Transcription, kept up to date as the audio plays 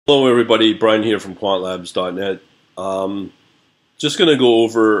Hello everybody, Brian here from quantlabs.net. Just going to go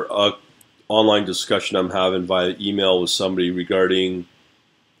over an online discussion I'm having via email with somebody regarding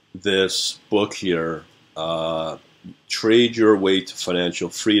this book here, Trade Your Way to Financial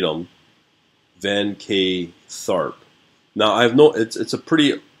Freedom, Van K. Tharp. Now it's a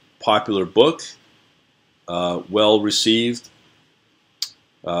pretty popular book, well received.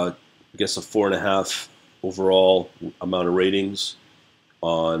 I guess a 4.5 overall amount of ratings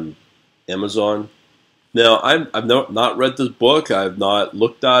on Amazon. Now, I've not read this book. I've not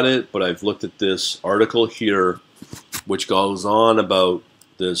looked at it, but I've looked at this article here, which goes on about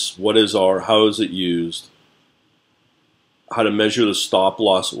this. How is it used? How to measure the stop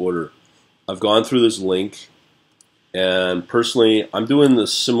loss order. I've gone through this link, and personally, I'm doing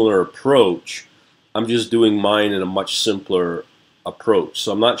this similar approach. I'm just doing mine in a much simpler approach.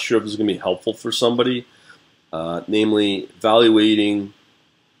 So I'm not sure if this is going to be helpful for somebody, namely evaluating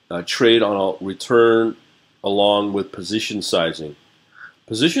trade on a return along with position sizing.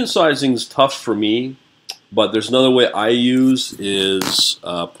 Position sizing is tough for me, but there's another way I use is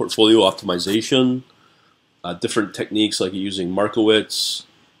portfolio optimization, different techniques like using Markowitz,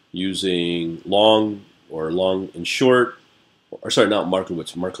 using long and short, or sorry, not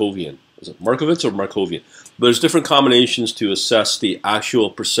Markowitz, Markovian. Is it Markowitz or Markovian? But there's different combinations to assess the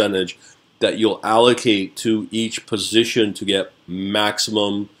actual percentage that you'll allocate to each position to get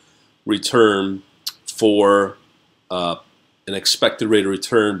maximum return for an expected rate of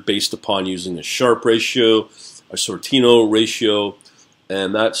return based upon using a Sharpe ratio, a Sortino ratio,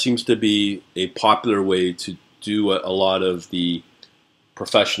 and that seems to be a popular way to do what a lot of the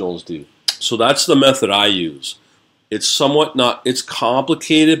professionals do. So that's the method I use. It's it's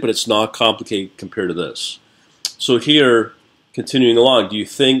complicated, but it's not complicated compared to this. So here, continuing along, do you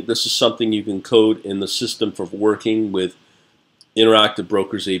think this is something you can code in the system for working with Interactive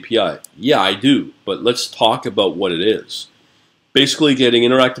Brokers API? Yeah, I do, but let's talk about what it is. Basically getting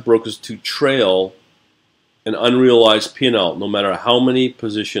Interactive Brokers to trail an unrealized P&L. No matter how many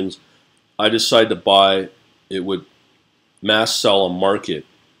positions I decide to buy, it would mass sell on market.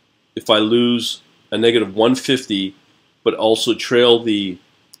 If I lose a negative 150, but also trail the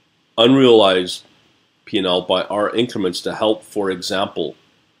unrealized P&L by R increments to help, for example,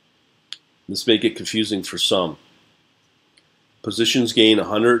 this may get confusing for some. Positions gain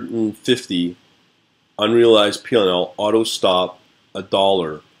 150, unrealized P&L, auto stop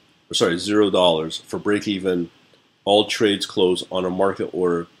 $0 for break even, all trades close on a market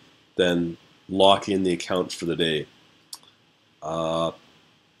order, then lock in the account for the day.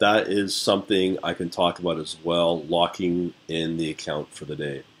 That is something I can talk about as well, locking in the account for the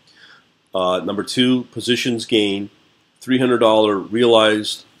day. Number 2, positions gain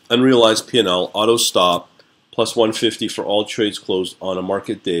 $300 unrealized P&L, auto stop, plus 150 for all trades closed on a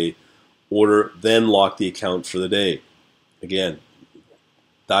market day order, then lock the account for the day. Again,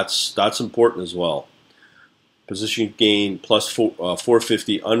 that's important as well. Position gain plus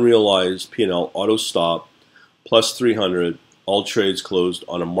 450 unrealized P&L, auto stop, plus 300, all trades closed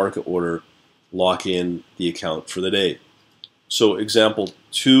on a market order, lock in the account for the day. So example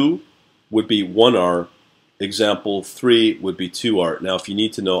 2 would be 1R, example 3 would be 2R. Now if you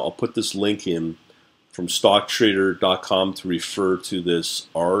need to know, I'll put this link in from stocktrader.com to refer to this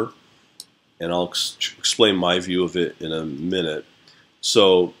R, and I'll explain my view of it in a minute.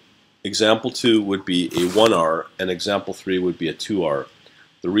 So example 2 would be a 1R, and example 3 would be a 2R.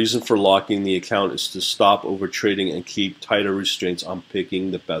 The reason for locking the account is to stop over trading and keep tighter restraints on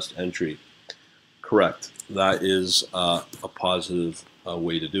picking the best entry. Correct. That is a positive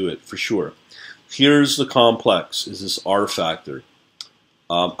way to do it, for sure. Here's the complex, is this R factor.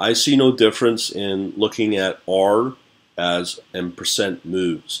 I see no difference in looking at R as and percent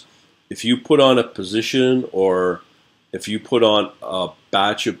moves. If you put on a position or if you put on a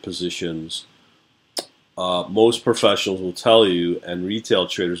batch of positions, most professionals will tell you, and retail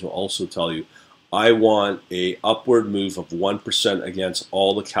traders will also tell you, I want a upward move of 1% against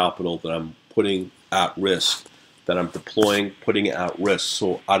all the capital that I'm putting at risk, that I'm deploying, putting it at risk.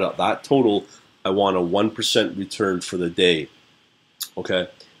 So out of that total, I want a 1% return for the day. Okay,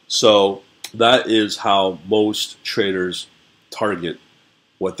 so that is how most traders target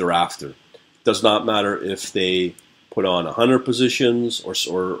what they're after. It does not matter if they put on 100 positions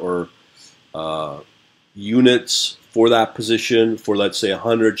or units for that position for, let's say,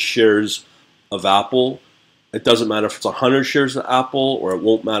 100 shares of Apple. It doesn't matter if it's 100 shares of Apple, or it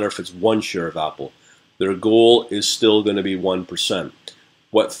won't matter if it's 1 share of Apple. Their goal is still going to be 1%.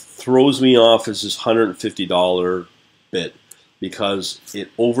 What throws me off is this $150 bit, because it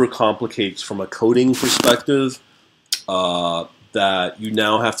overcomplicates from a coding perspective that you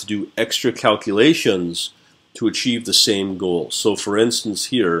now have to do extra calculations to achieve the same goal. So for instance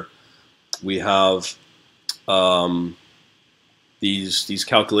here, we have these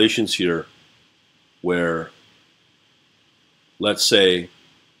calculations here where, let's say,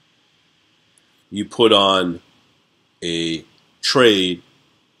 you put on a trade,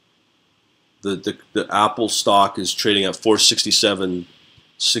 the Apple stock is trading at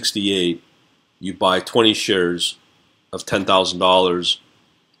 467.68. You buy 20 shares of $10,000.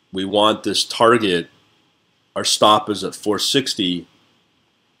 We want this target, our stop is at 460,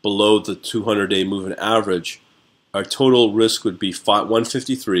 below the 200-day moving average. Our total risk would be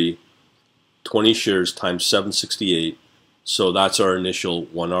 153, 20 shares times 768. So that's our initial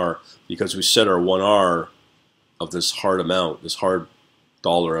 1R, because we set our 1R of this hard amount, this hard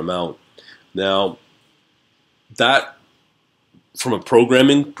dollar amount. Now, that from a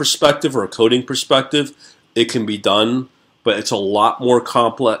programming perspective or a coding perspective, it can be done, but it's a lot more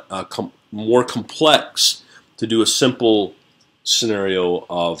complex to do a simple scenario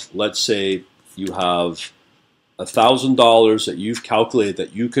of, let's say you have $1,000 that you've calculated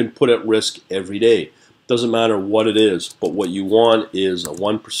that you can put at risk every day. Doesn't matter what it is, but what you want is a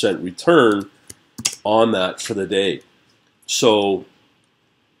 1% return on that for the day. So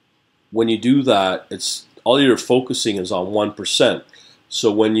when you do that, it's all you're focusing is on 1%.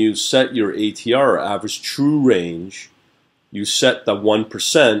 So when you set your ATR, average true range, you set the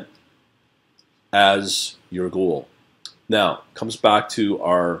 1% as your goal. Now, comes back to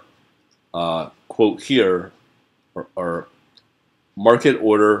our quote here, our market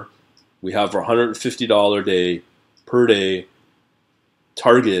order. We have our $150 day per day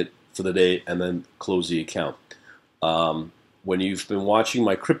target for the day, and then close the account. When you've been watching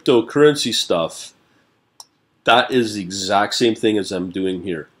my cryptocurrency stuff, that is the exact same thing as I'm doing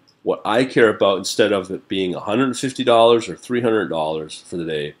here. What I care about, instead of it being $150 or $300 for the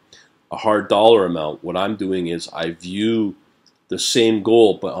day, a hard dollar amount, what I'm doing is I view the same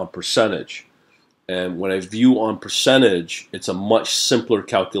goal but on percentage. And when I view on percentage, it's a much simpler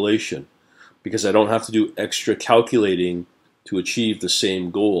calculation because I don't have to do extra calculating to achieve the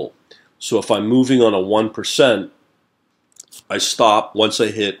same goal. So if I'm moving on a 1%, I stop once I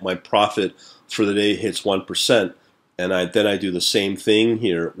hit my profit for the day hits 1%, and then I do the same thing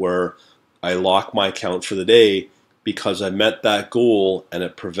here where I lock my account for the day because I met that goal, and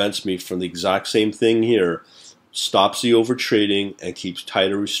it prevents me from the exact same thing here, stops the over trading and keeps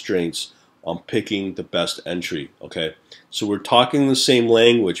tighter restraints on picking the best entry. Okay, so we're talking the same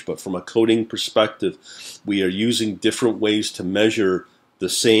language, but from a coding perspective, we are using different ways to measure the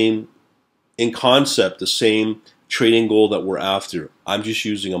same, in concept, the same trading goal that we're after. I'm just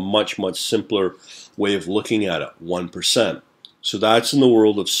using a much simpler way of looking at it, 1%. So that's in the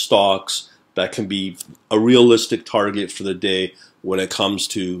world of stocks. That can be a realistic target for the day when it comes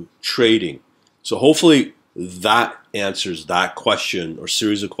to trading. So hopefully that answers that question or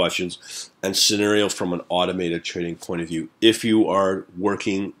series of questions and scenario from an automated trading point of view. If you are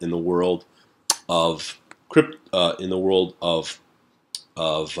working in the world of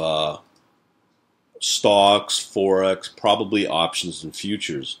stocks, forex, probably options and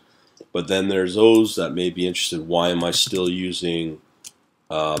futures. But then there's those that may be interested, why am I still using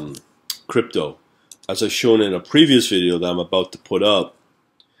crypto? As I've shown in a previous video that I'm about to put up,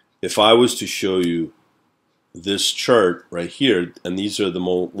 if I was to show you this chart right here, and these are the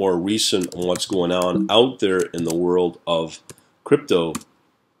more recent on what's going on out there in the world of crypto,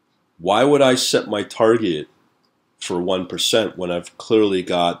 why would I set my target for 1% when I've clearly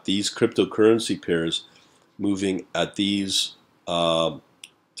got these cryptocurrency pairs moving at these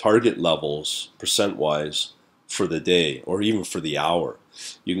target levels percent-wise for the day or even for the hour?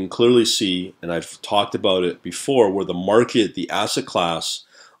 You can clearly see, and I've talked about it before, where the market, the asset class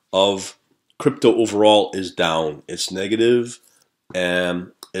of crypto overall is down. It's negative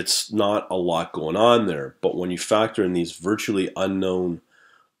and it's not a lot going on there. But when you factor in these virtually unknown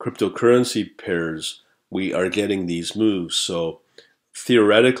cryptocurrency pairs, we are getting these moves. So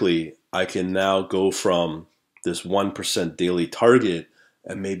theoretically, I can now go from this 1% daily target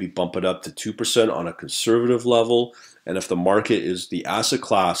and maybe bump it up to 2% on a conservative level. And if the market is, the asset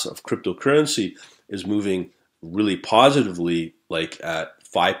class of cryptocurrency is moving really positively, like at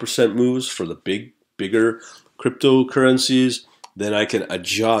 5% moves for the bigger cryptocurrencies, then I can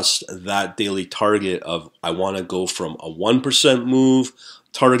adjust that daily target of, I want to go from a 1% move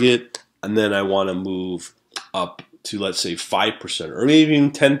target, and then I want to move up to, let's say, 5% or maybe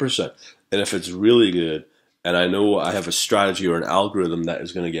even 10%. And if it's really good, and I know I have a strategy or an algorithm that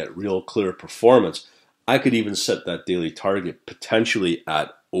is going to get real clear performance, I could even set that daily target potentially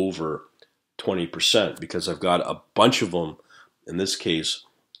at over 20% because I've got a bunch of them in this case,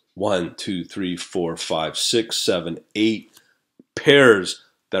 1, 2, 3, 4, 5, 6, 7, 8 pairs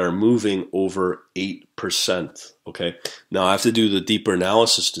that are moving over 8%. Okay, now I have to do the deeper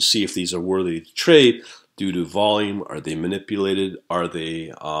analysis to see if these are worthy to trade due to volume. Are they manipulated? Are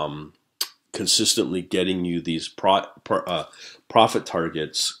they consistently getting you these profit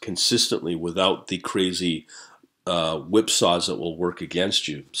targets consistently without the crazy whipsaws that will work against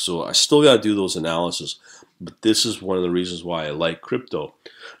you? So I still got to do those analysis, but this is one of the reasons why I like crypto.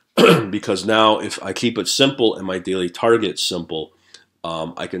 Because now if I keep it simple and my daily target simple,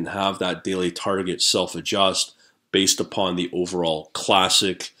 I can have that daily target self-adjust based upon the overall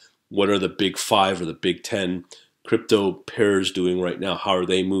classic, what are the big 5 or the big 10 crypto pairs doing right now, how are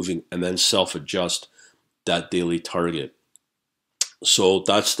they moving, and then self-adjust that daily target. So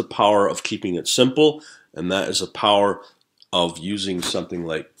that's the power of keeping it simple, and that is the power of using something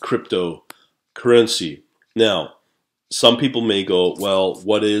like cryptocurrency. Now, some people may go, well,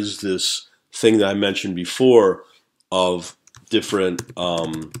 what is this thing that I mentioned before of different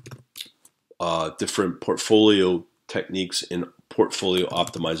different portfolio techniques in portfolio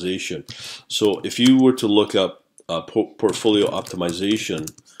optimization? So if you were to look up portfolio optimization,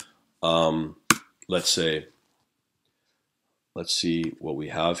 let's see what we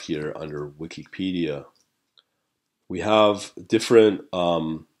have here under Wikipedia. We have different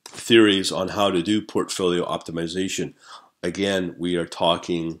theories on how to do portfolio optimization. Again, we are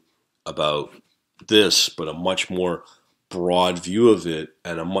talking about this, but a much more broad view of it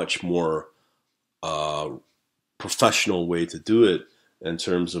and a much more professional way to do it in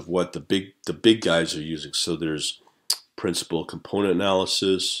terms of what the big guys are using. So there's principal component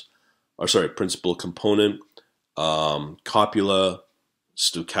analysis, or sorry, principal component, copula,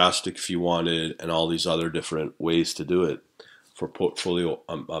 stochastic if you wanted, and all these other different ways to do it for portfolio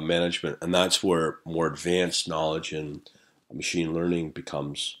management. And that's where more advanced knowledge in machine learning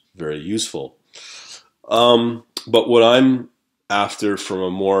becomes very useful. But what I'm after from a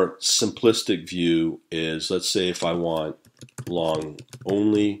more simplistic view is, let's say if I want long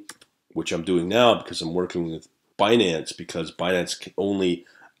only, which I'm doing now because I'm working with Binance, because Binance only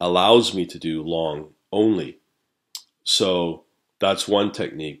allows me to do long only. So that's one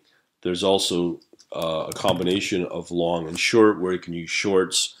technique. There's also a combination of long and short, where you can use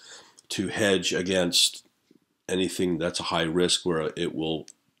shorts to hedge against anything that's a high risk, where it will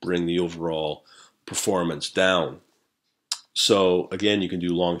bring the overall performance down. So again, you can do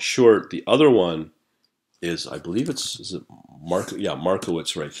long short. The other one is, I believe is it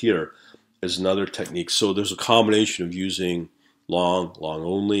Markowitz right here is another technique. So there's a combination of using long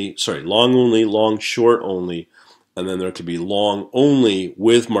only, long short only, and then there could be long only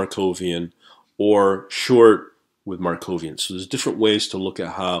with Markovian or short with Markovian. So there's different ways to look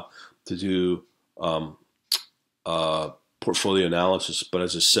at how to do portfolio analysis. But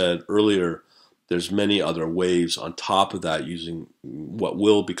as I said earlier, there's many other ways on top of that, using what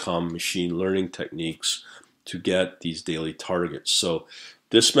will become machine learning techniques to get these daily targets. So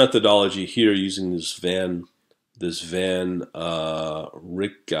this methodology here, using this Van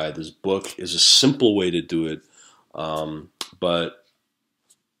Rick guy, this book, is a simple way to do it, but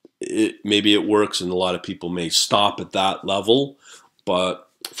maybe it works, and a lot of people may stop at that level. But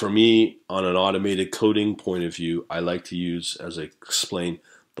for me, on an automated coding point of view, I like to use, as I explained,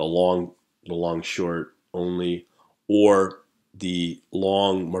 the long short only, or the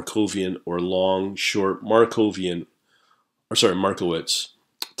long Markovian or long short Markovian, or sorry, Markowitz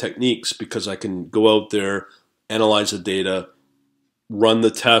techniques, because I can go out there, analyze the data, run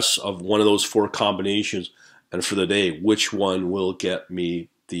the tests of one of those 4 combinations, and for the day, which one will get me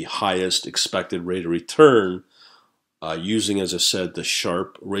the highest expected rate of return, using, as I said, the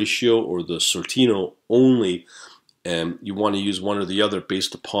Sharpe ratio or the Sortino only. And you want to use one or the other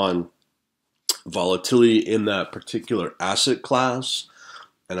based upon volatility in that particular asset class,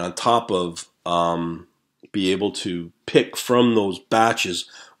 and on top of be able to pick from those batches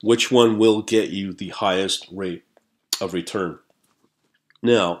which one will get you the highest rate of return.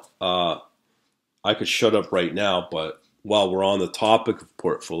 Now, I could shut up right now, but while we're on the topic of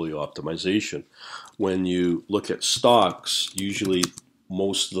portfolio optimization, when you look at stocks, usually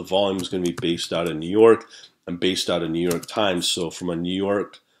most of the volume is going to be based out of New York and based out of New York time. So from a New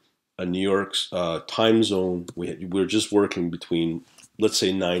York time zone, we're just working between, let's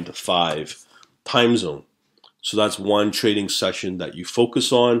say, 9 to 5 time zone. So that's one trading session that you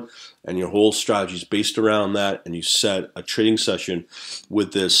focus on, and your whole strategy is based around that, and you set a trading session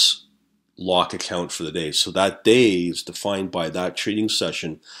with this lock account for the day. So that day is defined by that trading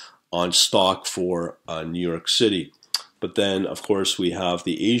session on stock for New York City. But then, of course, we have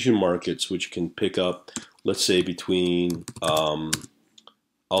the Asian markets, which can pick up let's say between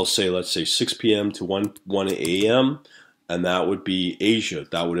let's say 6 p.m. to 1 a.m. and that would be Asia.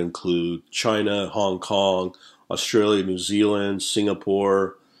 That would include China, Hong Kong, Australia, New Zealand,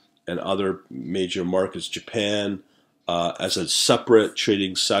 Singapore, and other major markets, Japan, as a separate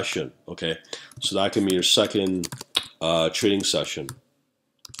trading session. Okay, so that can be your second trading session.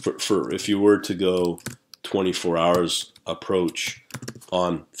 For if you were to go 24 hours approach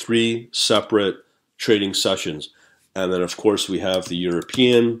on 3 separate trading sessions. And then of course we have the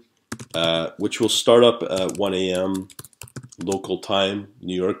European, which will start up at 1 a.m. local time,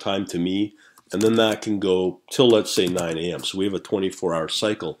 New York time to me, and then that can go till, let's say, 9 a.m. So we have a 24-hour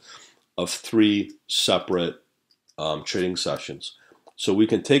cycle of 3 separate trading sessions. So we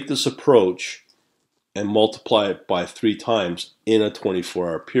can take this approach and multiply it by 3 times in a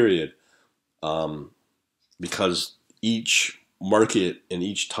 24-hour period, because each market in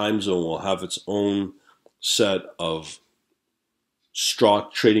each time zone will have its own set of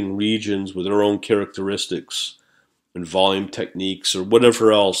stock trading regions with their own characteristics and volume techniques or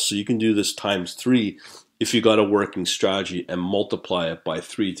whatever else. So you can do this times 3 if you got a working strategy and multiply it by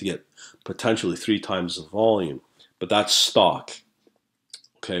 3 to get potentially 3 times the volume. But that's stock.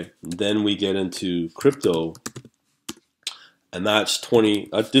 Okay, and then we get into crypto, and that's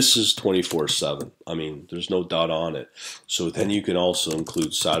this is 24/7. I mean, there's no doubt on it. So then you can also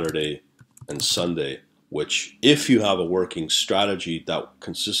include Saturday and Sunday, which if you have a working strategy that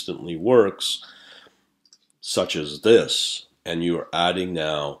consistently works, such as this, and you are adding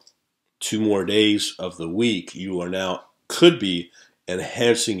now 2 more days of the week, you are now could be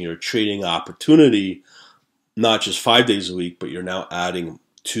enhancing your trading opportunity, not just 5 days a week, but you're now adding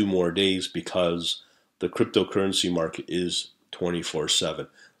 2 more days because the cryptocurrency market is 24/7,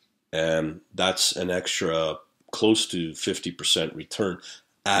 and that's an extra close to 50% return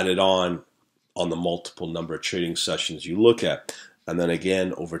added on the multiple number of trading sessions you look at. And then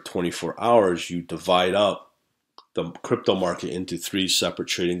again, over 24 hours, you divide up the crypto market into 3 separate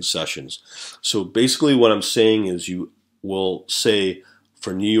trading sessions. So basically what I'm saying is, you will say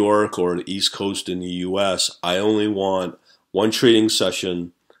for New York or the East Coast in the US, I only want 1 trading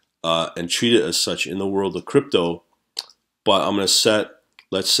session and treat it as such in the world of crypto, but I'm going to set,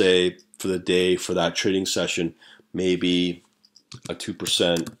 let's say, for the day for that trading session, maybe a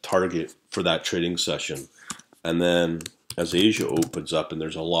 2% target for that trading session. And then as Asia opens up and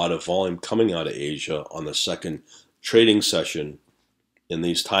there's a lot of volume coming out of Asia on the second trading session in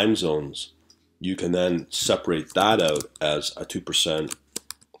these time zones, you can then separate that out as a 2%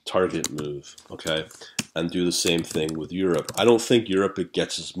 target move, okay? And do the same thing with Europe. I don't think Europe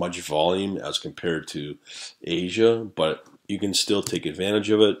gets as much volume as compared to Asia, but you can still take advantage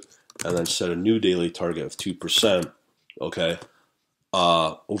of it and then set a new daily target of 2%, okay,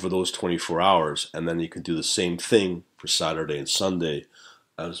 over those 24 hours. And then you can do the same thing for Saturday and Sunday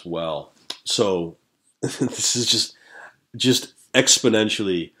as well. So this is just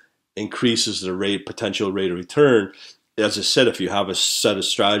exponentially increases the potential rate of return. As I said, if you have a set of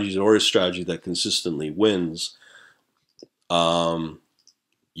strategies or a strategy that consistently wins,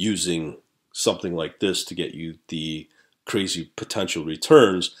 using something like this to get you the crazy potential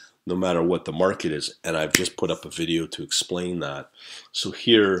returns, no matter what the market is. And I've just put up a video to explain that. So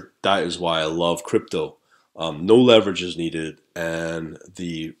here, that is why I love crypto. No leverage is needed, and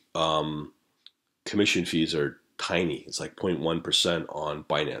the commission fees are tiny. It's like 0.1% on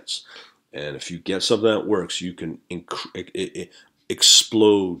Binance. And if you get something that works, you can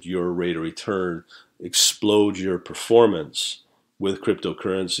explode your rate of return, explode your performance with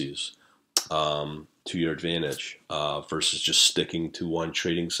cryptocurrencies to your advantage, versus just sticking to 1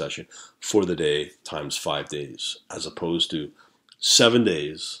 trading session for the day times 5 days, as opposed to 7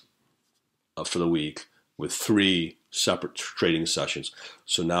 days for the week with 3 separate trading sessions.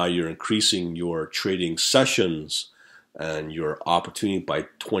 So now you're increasing your trading sessions and your opportunity by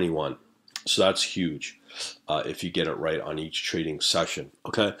 21. So that's huge if you get it right on each trading session.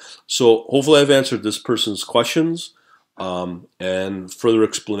 Okay, so hopefully I've answered this person's questions, and further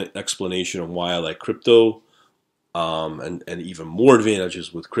explanation on why I like crypto, and even more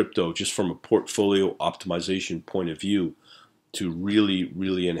advantages with crypto just from a portfolio optimization point of view to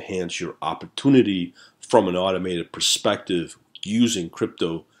really enhance your opportunity from an automated perspective using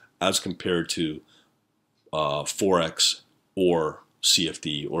crypto as compared to Forex or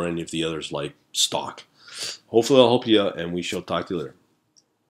CFD or any of the others like stock. Hopefully I'll help you out, and we shall talk to you later.